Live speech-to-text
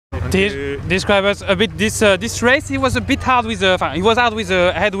Tiesj, describe us a bit this race. It was a bit hard with he was hard with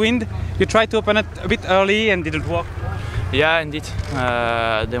the headwind. You tried to open it a bit early and didn't work. Yeah, indeed.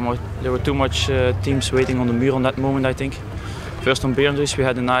 There were too much teams waiting on the muur on that moment, I think. First on Beerendries we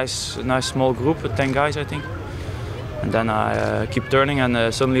had a nice small group with 10 guys, I think. And then I keep turning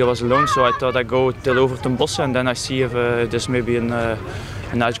and suddenly I was alone, so I thought I'd go till over to Bosse and then I see if there's maybe a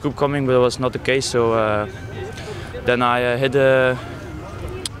nice group coming, but it was not the case. So then I hit a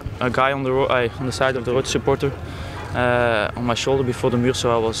guy on the road, on the side of the road, supporter, on my shoulder before the muur,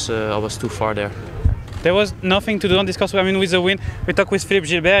 so I was too far there. There was nothing to do on this course. I mean, with the wind, we talked with Philippe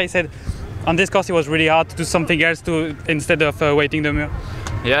Gilbert. He said on this course it was really hard to do something else instead of waiting the muur.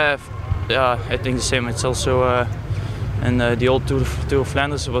 Yeah, I think the same. It's also in the old Tour of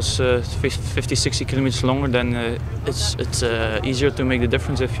Flanders it was 50-60 kilometers longer. Then it's easier to make the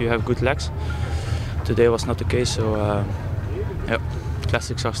difference if you have good legs. Today was not the case, so yeah,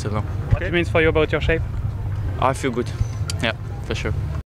 classics are still long. What it means for you about your shape? I feel good. Yeah, for sure.